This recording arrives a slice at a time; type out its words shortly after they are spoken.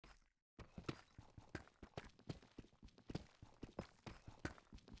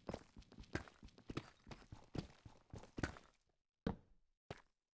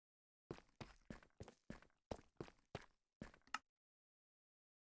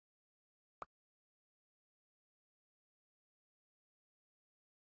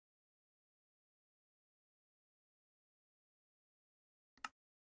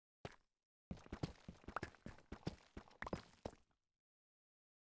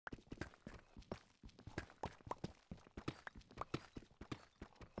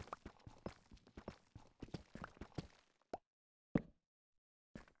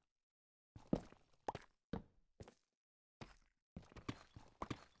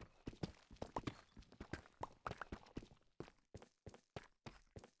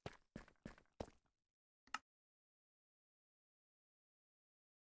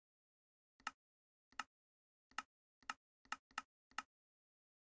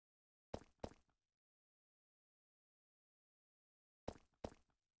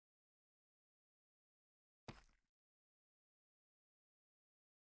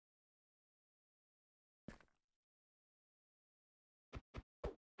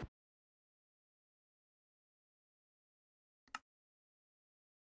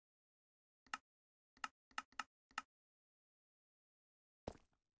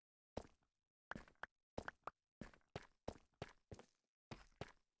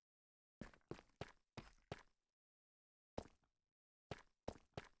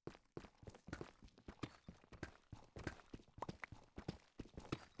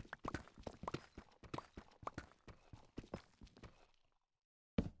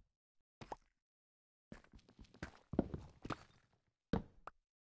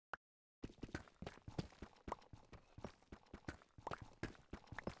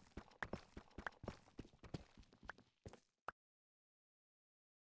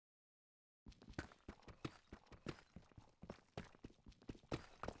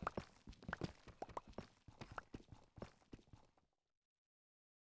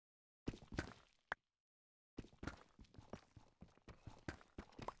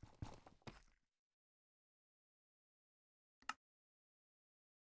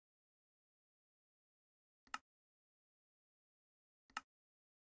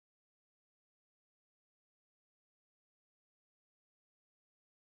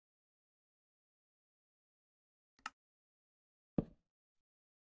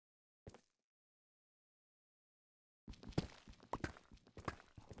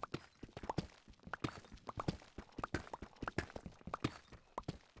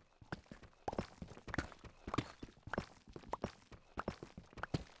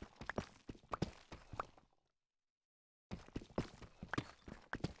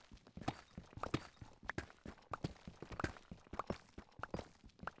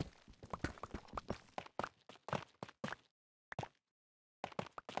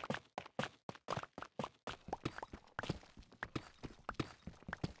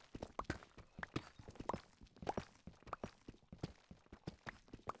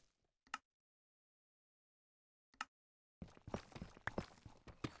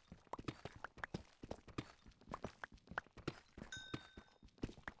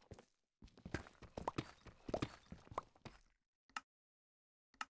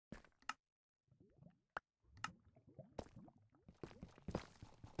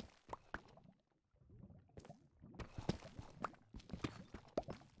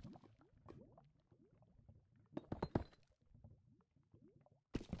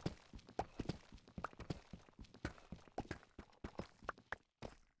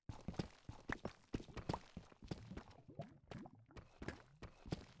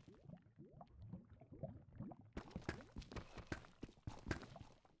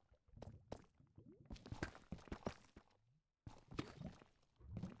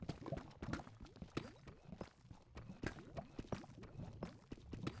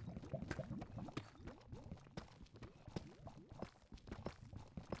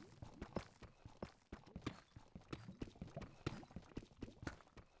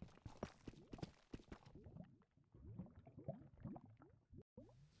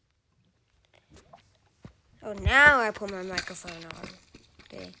Oh, now I put my microphone on.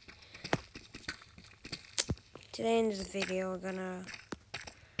 Okay. Today in this video, we're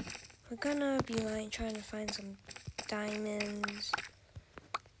gonna be like trying to find some diamonds.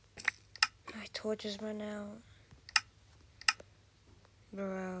 My torches run out.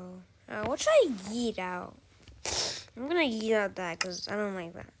 Bro. What should I yeet out? I'm gonna yeet out that because I don't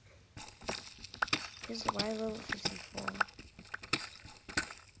like that. Here's the Y level 54.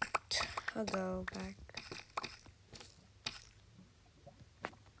 I'll go back.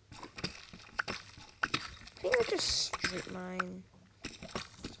 I think I just strip mine.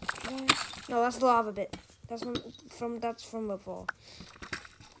 Yeah. No, that's the lava bit. That's from before.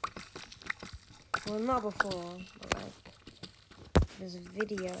 Well, not before, but like this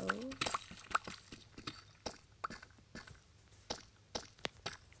video.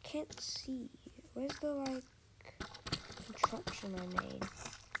 Can't see. Where's the like contraption I made?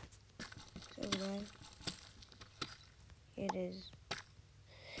 It's over there. Here it is.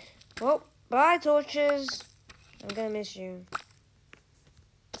 Well, bye torches. I'm gonna miss you.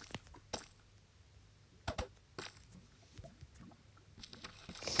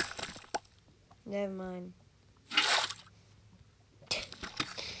 Never mind.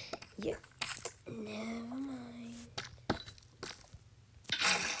 Yeah. Never mind.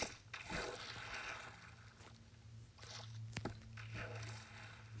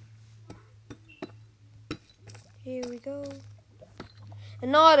 Here we go.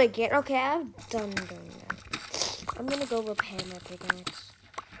 And not again. Okay, I'm done doing that. I'm gonna go repair my pickaxe.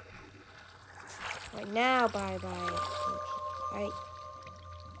 Right now, bye-bye. Right.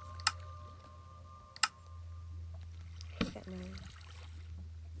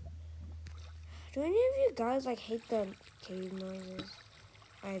 Do any of you guys like hate the cave noises?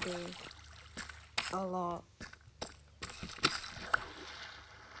 I do. A lot.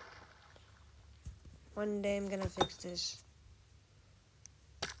 One day I'm gonna fix this.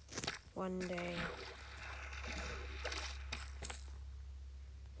 One day.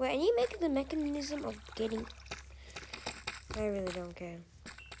 Wait, and you make the mechanism of getting... I really don't care.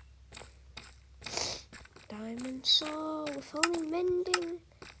 Diamond saw with only mending.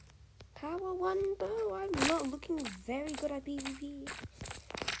 Power 1 bow. I'm not looking very good at PvP.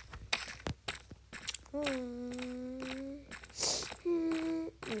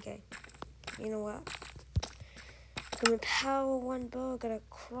 Okay. You know what? I'm gonna power 1 bow. I got a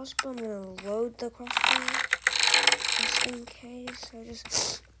crossbow. I'm gonna load the crossbow just in case. I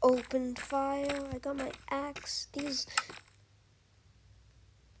just opened fire. I got my axe. These.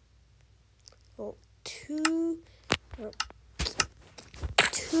 Well, 2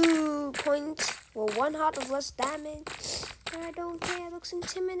 points. Well, 1 heart of less damage. But I don't care. It looks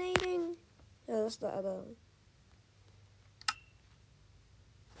intimidating. No, that's the other one.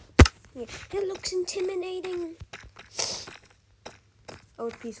 Yeah, it looks intimidating. Oh,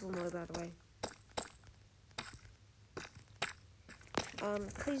 it's peaceful mode, by the way.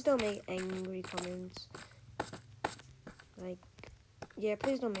 Please don't make angry comments. Like, yeah,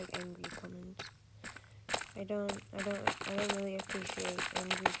 please don't make angry comments. I don't really appreciate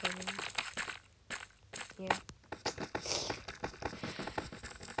angry comments. Yeah.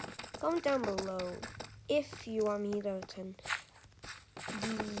 Comment down below if you want me to turn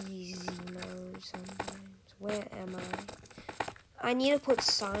easy mode sometimes. Where am I? I need to put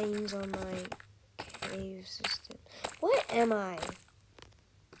signs on my cave system. Where am I?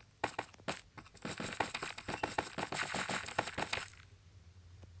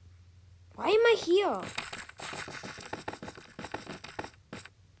 Why am I here?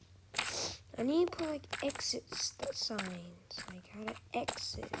 I need to put like exit signs. Like how to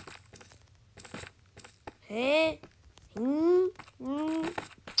exit. Huh?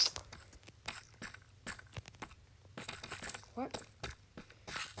 What?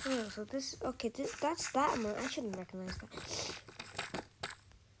 Oh, so this, okay, that's that one. I shouldn't recognize that.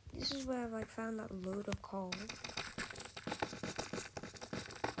 This is where I like found that load of coal.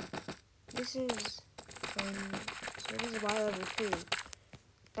 This is, so this is Y level 2.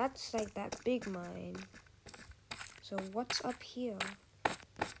 That's like that big mine. So what's up here?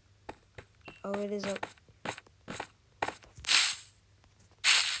 Oh, it is up.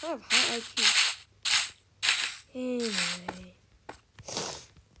 I have high IQ. Anyway.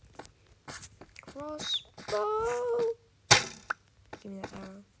 Crossbow. Give me that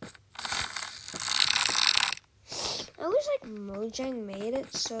arrow. I wish like Mojang made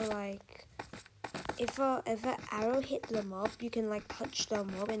it so like if an arrow hit the mob, you can like touch the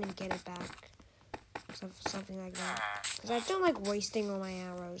mob and then get it back. Something like that. Because I don't like wasting all my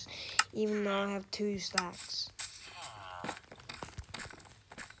arrows, even though I have 2 stacks.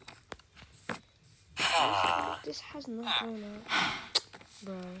 This has not grown up.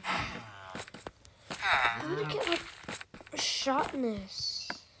 Bro. I want to get like sharpness.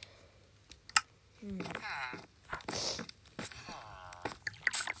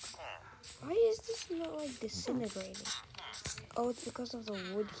 Why is this not like disintegrating? Oh, it's because of the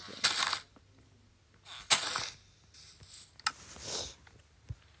wood here.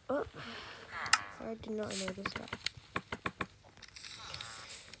 Oh, I did not notice that.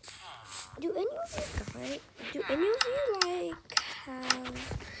 Do any of you like have?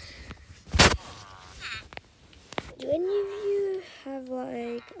 Do any of you have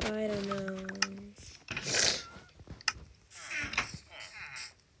like, I don't know,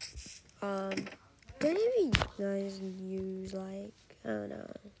 do any of you guys use like, I don't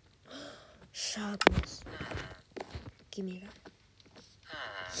know, sharpness? Give me that.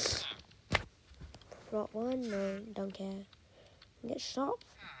 Rot one? No, don't care. Get sharp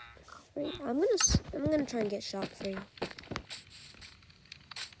 3. I'm gonna try and get sharp 3.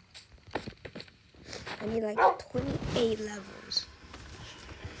 I need like 28 levels.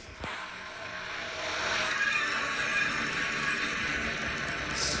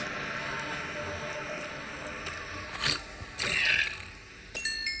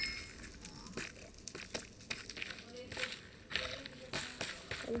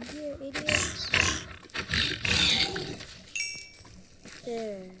 I'm here, idiots.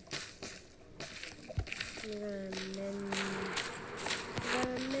 There. I'm gonna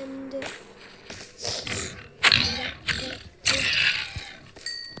mend it.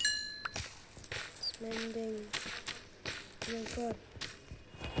 Mending. Oh my god.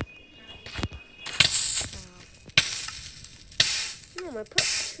 No, my part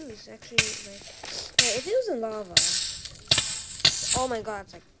 2 is actually like. Wait, if it was in lava. Oh my god,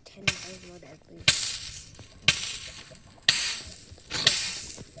 it's like 10 times more deadly.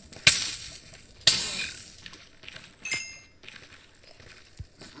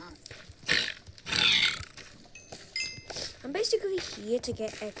 I'm basically here to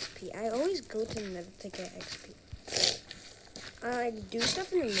get XP. I always go to Nether to get XP. I do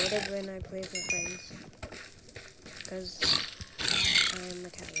stuff in the Nether when I play with my friends. Because I'm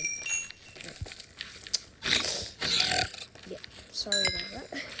Italian. Yeah, sorry about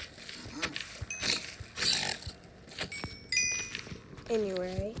that.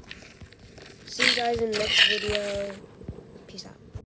 Anyway, see you guys in the next video.